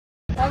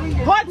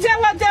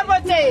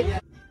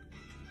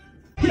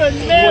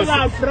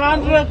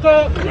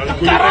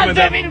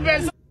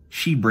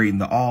She braiding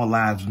the All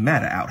Lives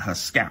Matter out her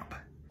scalp.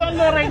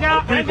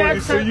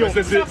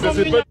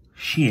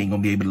 She ain't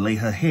gonna be able to lay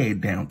her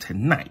head down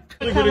tonight.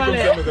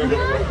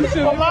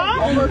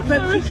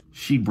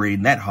 She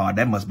braiding that hard,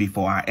 that must be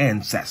for our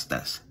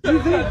ancestors. A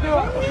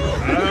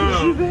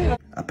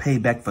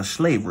payback for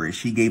slavery,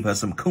 she gave her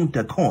some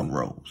Kunta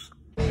cornrows.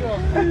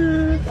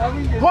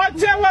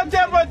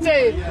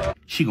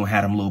 She gonna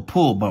have them little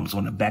pull bumps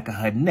on the back of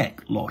her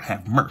neck, Lord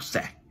have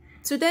mercy.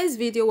 Today's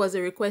video was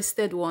a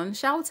requested one.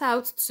 Shout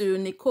out to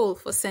Nicole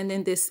for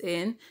sending this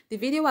in. The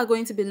video we're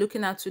going to be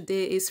looking at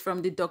today is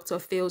from the Dr.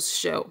 Phil's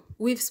show.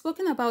 We've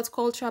spoken about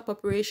cultural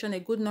appropriation a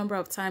good number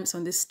of times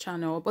on this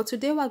channel, but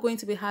today we're going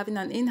to be having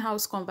an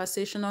in-house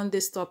conversation on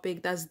this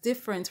topic that's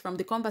different from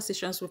the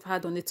conversations we've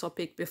had on the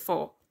topic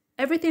before.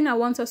 Everything I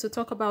want us to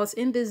talk about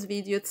in this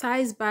video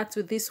ties back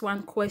to this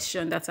one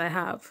question that I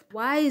have.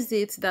 Why is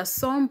it that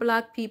some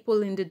Black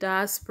people in the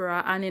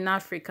diaspora and in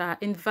Africa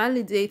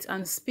invalidate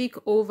and speak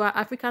over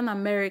African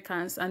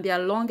Americans and their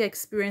long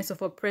experience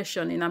of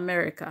oppression in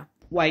America?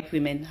 White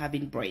women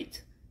having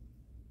braids.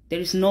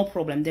 There is no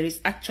problem. There is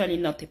actually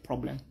not a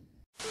problem.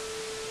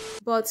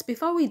 But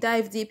before we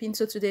dive deep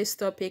into today's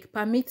topic,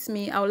 permit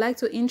me, I would like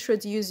to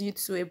introduce you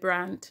to a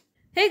brand.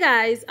 Hey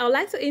guys, I would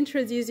like to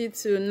introduce you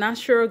to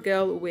Natural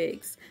Girl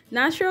Wigs.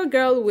 Natural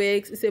Girl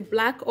Wigs is a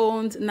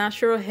Black-owned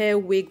natural hair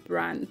wig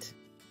brand.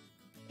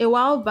 A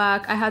while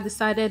back, I had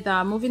decided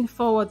that moving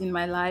forward in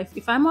my life,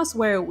 if I must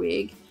wear a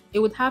wig, it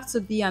would have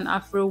to be an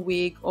Afro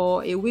wig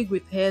or a wig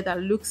with hair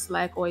that looks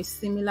like or is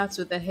similar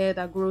to the hair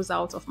that grows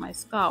out of my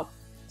scalp.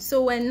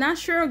 So when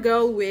Natural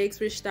Girl Wigs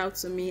reached out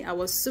to me, I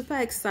was super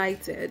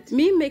excited.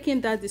 Me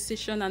making that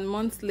decision and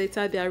months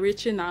later they are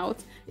reaching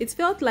out, it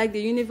felt like the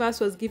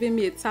universe was giving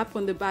me a tap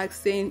on the back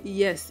saying,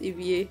 yes,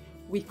 Ivie,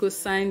 we could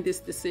sign this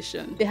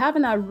decision. They have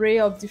an array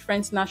of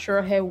different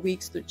natural hair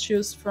wigs to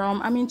choose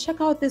from. I mean, check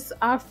out this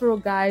afro,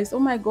 guys. Oh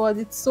my god,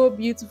 it's so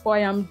beautiful. I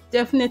am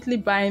definitely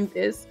buying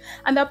this.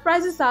 And the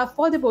prices are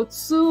affordable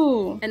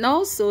too. And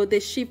also, they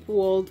ship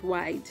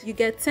worldwide. You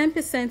get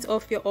 10%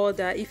 off your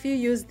order if you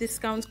use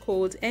discount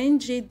code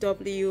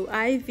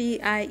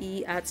NGWIVIE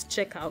at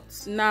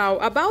checkout. Now,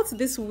 about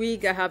this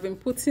wig I have been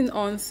putting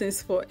on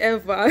since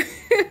forever.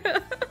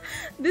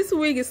 This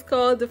wig is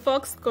called the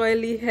Faux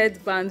Coily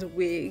Headband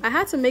wig. I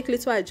had to make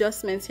little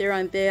adjustments here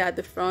and there at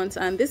the front,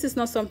 and this is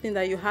not something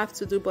that you have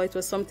to do, but it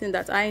was something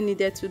that I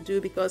needed to do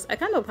because I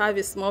kind of have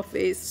a small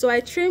face, so I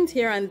trimmed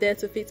here and there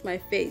to fit my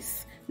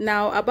face.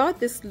 Now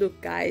about this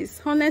look,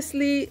 guys,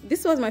 honestly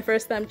this was my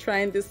first time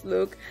trying this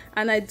look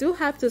and I do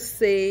have to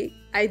say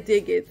I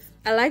dig it.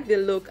 I like the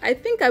look. I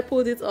think I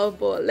pulled it off,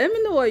 but let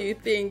me know what you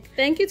think.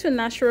 Thank you to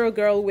Natural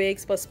Girl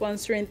Wigs for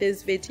sponsoring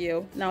this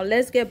video. Now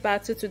let's get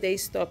back to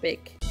today's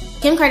topic.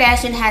 Kim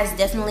Kardashian has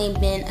definitely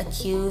been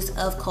accused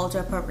of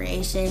cultural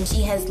appropriation.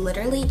 She has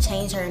literally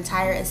changed her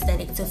entire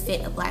aesthetic to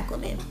fit a Black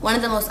woman. One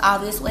of the most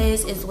obvious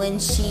ways is when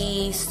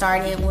she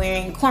started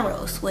wearing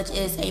cornrows, which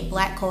is a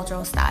Black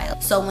cultural style.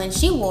 So when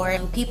she wore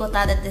it, people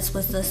thought that this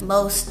was the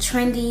most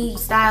trendy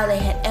style they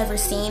had ever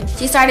seen.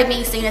 She started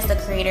being seen as the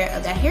creator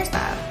of that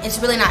hairstyle. It's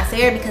really not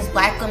fair because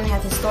Black women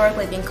have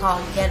historically been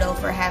called ghetto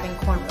for having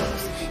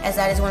cornrows, as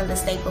that is one of the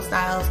staple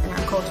styles in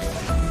our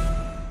culture.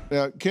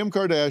 Now, Kim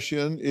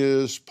Kardashian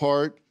is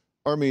part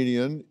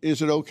Armenian.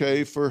 Is it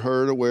okay for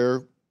her to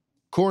wear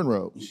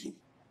cornrows?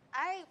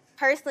 I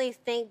personally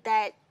think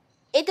that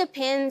it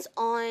depends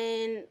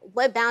on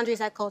what boundaries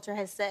that culture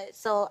has set.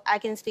 So I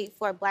can speak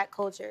for Black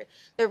culture.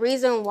 The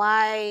reason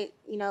why,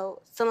 you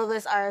know, some of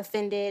us are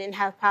offended and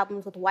have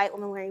problems with white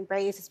women wearing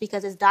braids is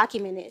because it's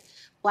documented.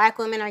 Black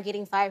women are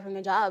getting fired from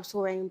their jobs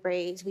for wearing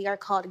braids. We are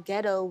called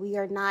ghetto. We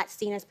are not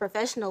seen as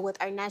professional with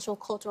our natural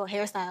cultural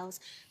hairstyles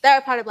that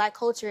are part of Black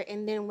culture.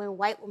 And then when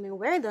white women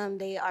wear them,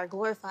 they are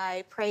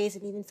glorified, praised,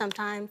 and even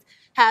sometimes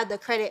have the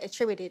credit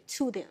attributed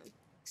to them.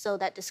 So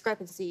that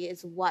discrepancy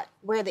is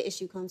where the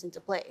issue comes into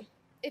play.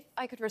 If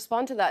I could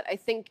respond to that, I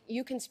think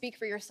you can speak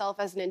for yourself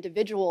as an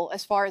individual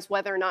as far as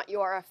whether or not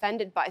you are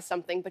offended by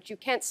something, but you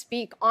can't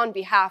speak on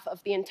behalf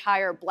of the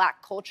entire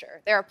Black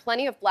culture. There are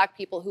plenty of Black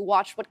people who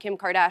watched what Kim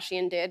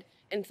Kardashian did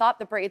and thought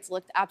the braids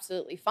looked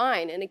absolutely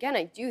fine. And again,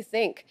 I do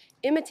think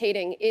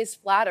imitating is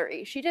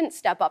flattery. She didn't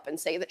step up and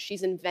say that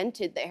she's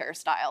invented the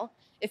hairstyle.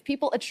 If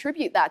people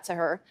attribute that to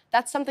her,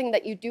 that's something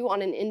that you do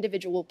on an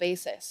individual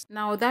basis.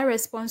 Now that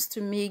response to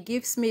me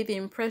gives me the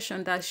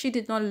impression that she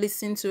did not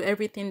listen to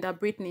everything that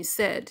Britney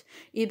said.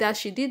 Either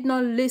she did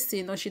not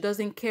listen or she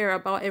doesn't care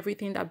about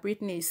everything that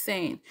Britney is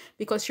saying,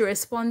 because she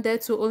responded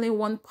to only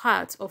one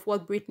part of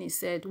what Britney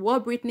said.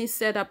 What Britney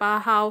said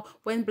about how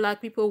when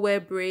Black people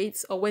wear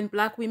braids or when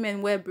Black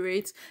women wear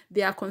braids,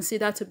 they are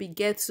considered to be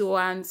ghetto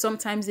and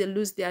sometimes they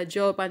lose their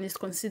job and it's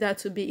considered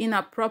to be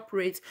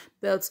inappropriate.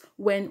 But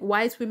when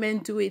white women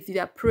do do it, they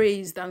are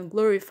praised and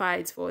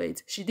glorified for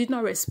it. She did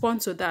not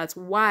respond to that.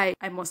 Why,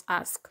 I must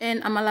ask.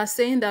 And Amala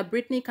saying that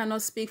Britney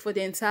cannot speak for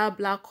the entire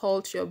black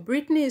culture.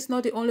 Britney is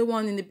not the only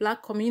one in the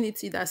black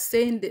community that's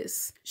saying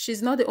this.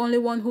 She's not the only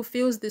one who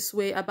feels this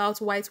way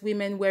about white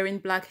women wearing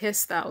black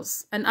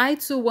hairstyles. And I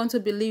too want to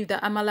believe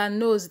that Amala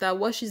knows that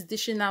what she's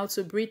dishing out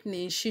to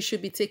Britney, she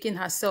should be taking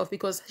herself,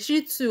 because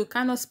she too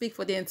cannot speak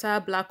for the entire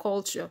black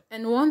culture.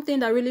 And one thing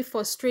that really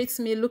frustrates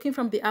me looking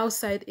from the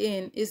outside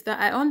in is that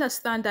I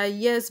understand that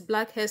yes,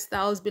 black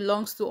hairstyles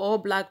belongs to all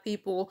black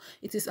people.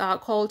 It is our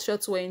culture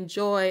to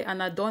enjoy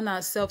and adorn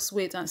ourselves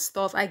with and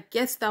stuff. I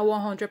get that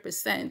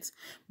 100%.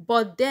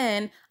 But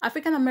then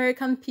African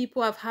American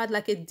people have had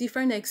like a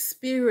different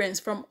experience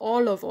from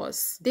all of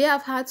us. They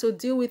have had to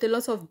deal with a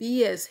lot of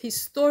BS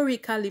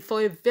historically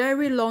for a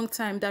very long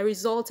time that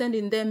resulted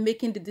in them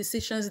making the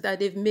decisions that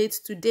they've made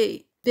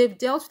today. They've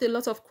dealt with a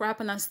lot of crap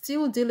and are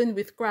still dealing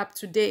with crap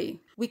today.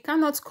 We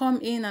cannot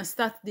come in and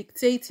start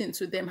dictating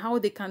to them how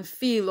they can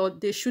feel or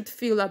they should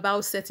feel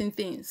about certain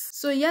things.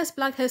 So yes,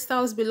 black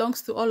hairstyles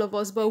belongs to all of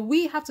us, but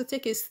we have to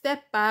take a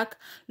step back,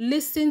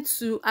 listen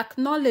to,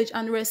 acknowledge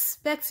and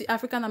respect the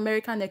African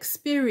American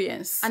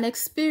experience. An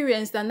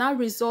experience that now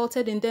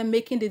resulted in them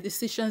making the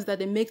decisions that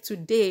they make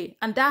today.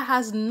 And that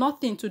has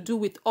nothing to do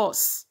with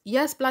us.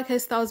 Yes, black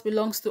hairstyles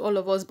belongs to all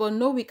of us, but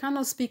no, we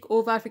cannot speak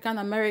over African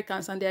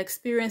Americans and their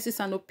experiences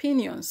and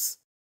opinions.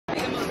 In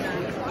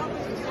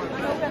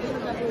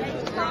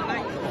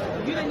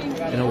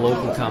a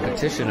local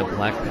competition, a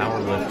black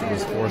powerlifter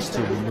was forced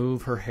to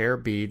remove her hair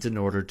beads in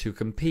order to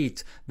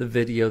compete. The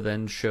video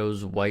then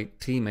shows white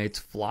teammates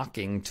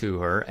flocking to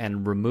her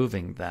and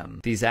removing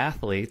them. These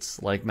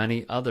athletes, like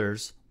many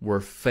others,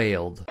 were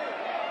failed.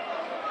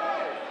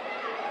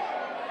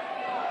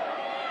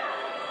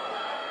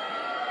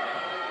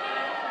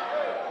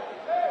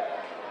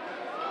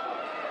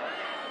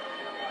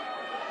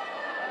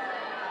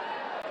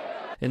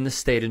 In the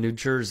state of New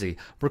Jersey,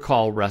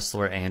 recall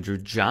wrestler Andrew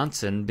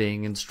Johnson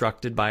being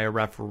instructed by a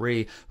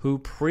referee who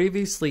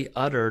previously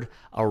uttered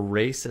a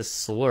racist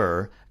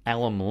slur,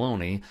 Alan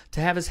Maloney,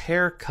 to have his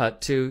hair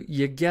cut to,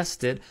 you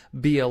guessed it,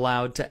 be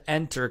allowed to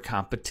enter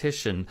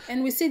competition.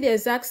 And we see the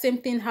exact same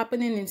thing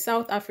happening in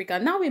South Africa.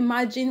 Now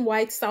imagine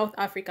white South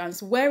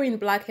Africans wearing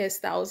black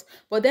hairstyles,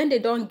 but then they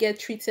don't get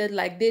treated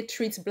like they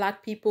treat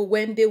black people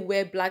when they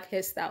wear black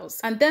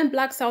hairstyles. And then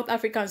black South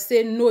Africans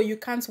say, no, you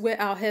can't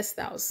wear our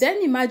hairstyles.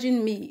 Then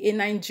imagine me, a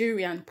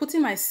Nigerian,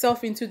 putting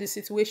myself into the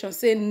situation,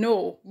 saying,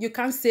 no, you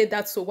can't say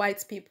that to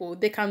white people.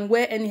 They can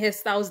wear any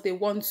hairstyles they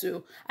want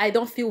to. I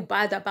don't feel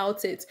bad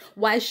about it.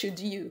 Why should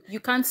you? You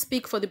can't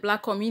speak for the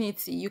black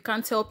community. You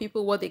can't tell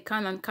people what they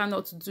can and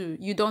cannot do.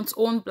 You don't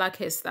own black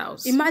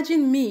hairstyles.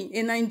 Imagine me,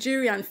 a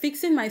Nigerian,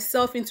 fixing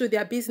myself into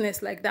their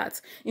business like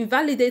that,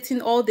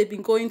 invalidating all they've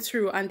been going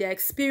through and their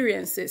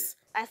experiences.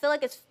 I feel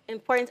like it's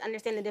important to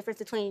understand the difference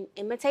between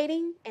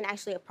imitating and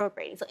actually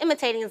appropriating. So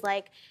imitating is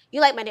like,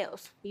 you like my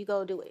nails, you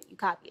go do it, you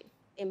copy it.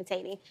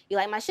 Imitating, you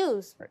like my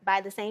shoes,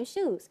 buy the same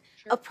shoes.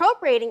 Sure.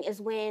 Appropriating is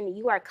when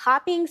you are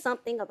copying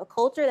something of a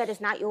culture that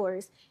is not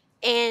yours,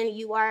 and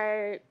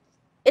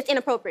it's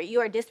inappropriate. You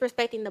are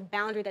disrespecting the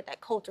boundary that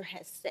that culture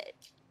has set.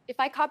 If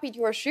I copied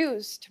your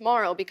shoes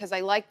tomorrow because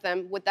I liked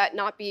them, would that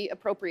not be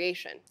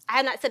appropriation? I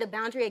have not set a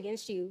boundary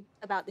against you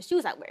about the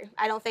shoes I wear.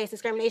 I don't face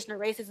discrimination or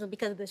racism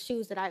because of the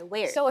shoes that I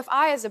wear. So if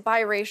I, as a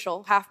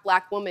biracial,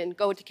 half-black woman,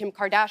 go to Kim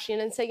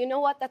Kardashian and say, you know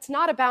what, that's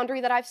not a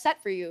boundary that I've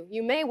set for you.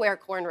 You may wear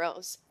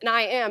cornrows. And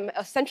I am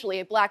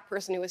essentially a black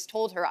person who has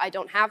told her I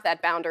don't have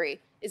that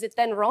boundary. Is it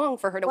then wrong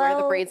for her to wear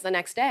the braids the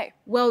next day?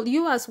 Well,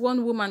 you as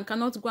one woman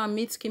cannot go and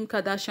meet Kim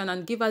Kardashian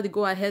and give her the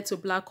go-ahead to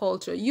black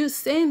culture. You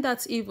saying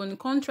that even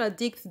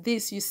contradicts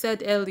this you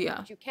said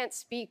earlier. You can't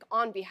speak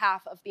on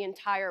behalf of the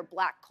entire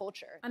black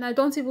culture. And I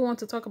don't even want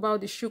to talk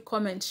about the shoe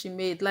comment she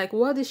made. Like,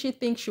 what did she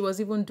think she was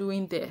even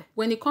doing there?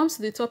 When it comes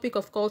to the topic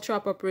of cultural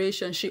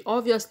appropriation, she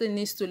obviously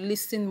needs to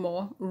listen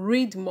more,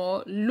 read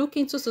more, look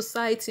into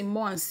society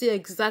more and see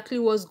exactly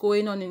what's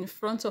going on in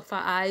front of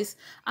her eyes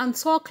and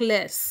talk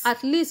less.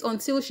 At least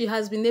until she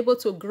has been able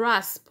to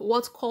grasp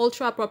what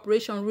cultural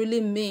appropriation really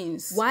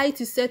means, why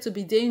it is said to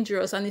be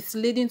dangerous and it's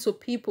leading to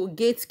people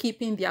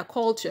gatekeeping their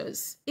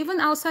cultures. Even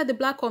outside the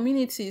black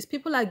communities,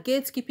 people are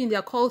gatekeeping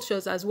their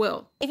cultures as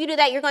well. If you do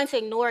that, you're going to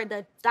ignore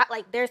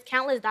there's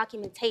countless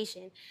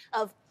documentation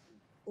of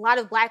a lot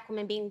of black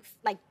women being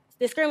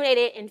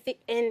discriminated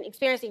and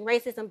experiencing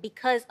racism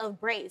because of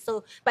braids.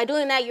 So by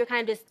doing that, you're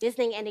kind of just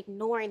dismissing and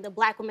ignoring the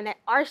black women that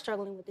are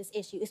struggling with this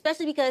issue,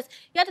 especially because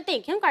you have to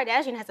think, Kim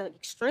Kardashian has an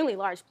extremely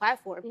large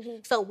platform.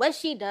 So what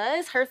she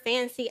does, her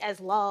fans see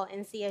as law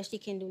and see as she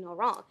can do no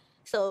wrong.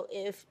 So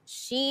if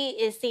she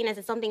is seen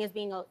as something as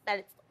being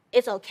that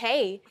it's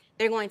okay,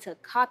 they're going to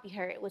copy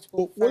her, which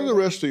will. What do the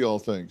rest of y'all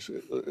think?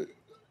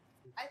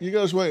 You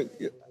guys wait.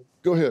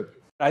 Go ahead.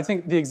 I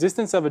think the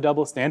existence of a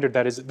double standard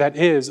that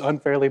is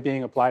unfairly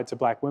being applied to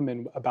black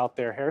women about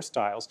their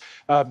hairstyles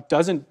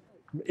doesn't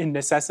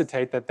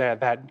necessitate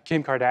that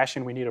Kim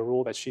Kardashian, we need a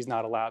rule that she's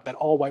not allowed, that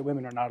all white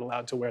women are not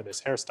allowed to wear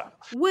this hairstyle.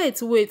 Wait,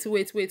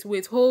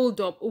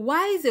 hold up.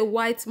 Why is a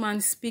white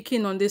man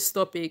speaking on this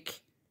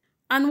topic?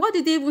 And what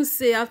did he even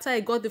say after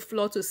I got the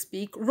floor to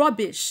speak?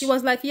 Rubbish. He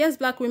was like, yes,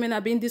 black women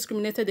are being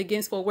discriminated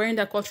against for wearing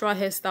their cultural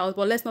hairstyles,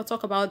 but let's not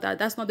talk about that.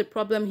 That's not the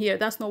problem here.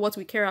 That's not what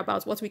we care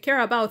about. What we care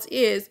about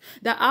is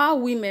that our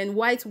women,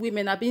 white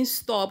women, are being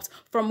stopped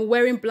from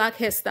wearing black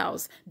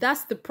hairstyles.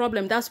 That's the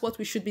problem. That's what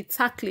we should be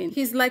tackling.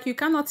 He's like, you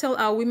cannot tell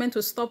our women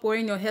to stop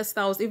wearing your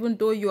hairstyles even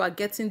though you are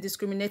getting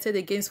discriminated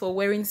against for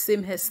wearing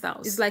same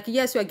hairstyles. It's like,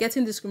 yes, you are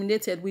getting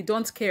discriminated. We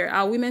don't care.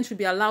 Our women should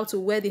be allowed to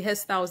wear the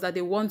hairstyles that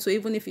they want to,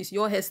 even if it's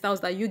your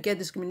hairstyles that you get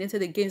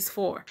discriminated against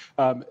for.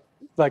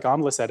 Like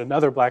Amla said,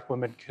 another black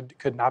woman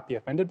could not be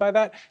offended by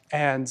that,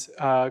 and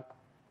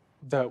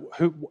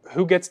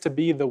who gets to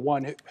be the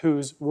one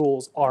whose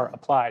rules are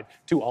applied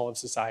to all of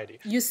society.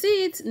 You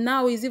see it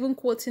now, he's even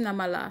quoting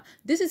Amala.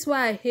 This is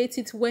why I hate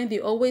it when they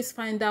always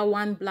find that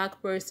one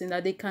black person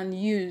that they can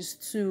use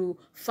to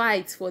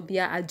fight for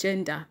their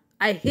agenda.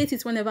 I hate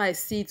it whenever I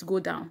see it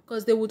go down,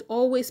 because they would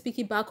always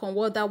piggyback on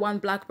what that one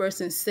black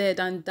person said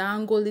and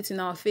dangle it in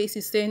our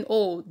faces saying,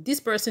 oh,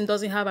 this person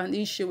doesn't have an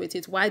issue with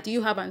it. Why do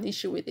you have an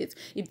issue with it?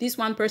 If this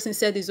one person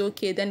said it's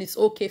okay, then it's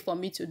okay for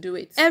me to do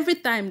it. Every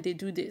time they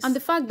do this. And the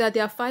fact that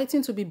they are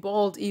fighting to be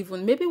bald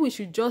even, maybe we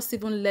should just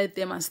even let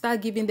them and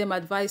start giving them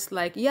advice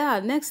like, yeah,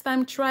 next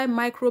time try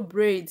micro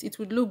braids. It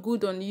would look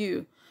good on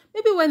you.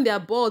 Maybe when they are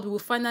bald, we will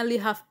finally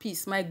have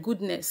peace. My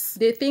goodness.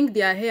 They think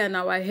their hair and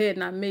our hair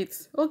are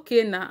mates.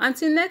 Okay now.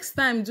 Until next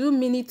time, do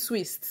mini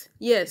twist.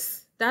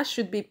 Yes, that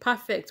should be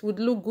perfect. Would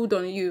look good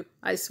on you.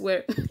 I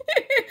swear.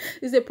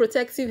 It's a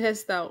protective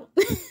hairstyle.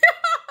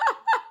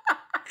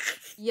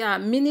 Yeah,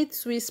 mini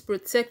twist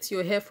protect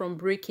your hair from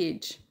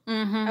breakage.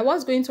 I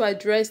was going to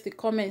address the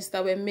comments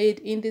that were made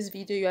in this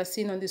video you are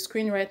seeing on the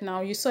screen right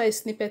now. You saw a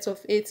snippet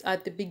of it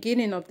at the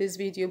beginning of this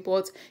video,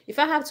 but if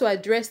I have to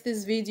address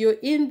this video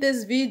in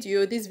this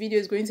video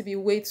is going to be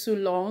way too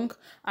long,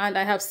 and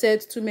I have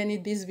said too many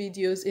these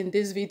videos in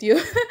this video.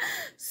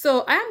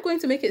 So I am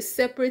going to make a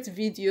separate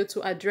video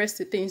to address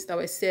the things that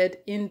were said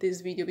in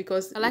this video,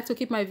 because I like to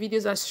keep my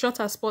videos as short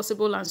as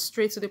possible and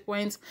straight to the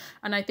point,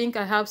 and I think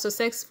I have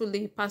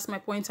successfully passed my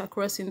point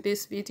across in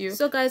this video.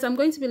 So guys, I'm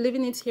going to be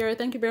leaving it here.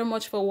 Thank you very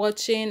much for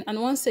watching,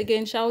 and once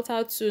again, shout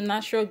out to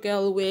Natural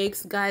Girl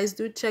Wigs. Guys,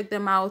 do check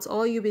them out.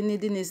 All you'll be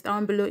needing is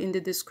down below in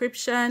the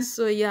description.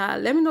 So yeah,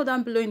 let me know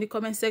down below in the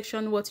comment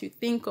section what you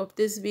think of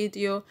this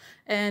video,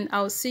 and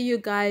I'll see you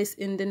guys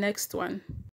in the next one.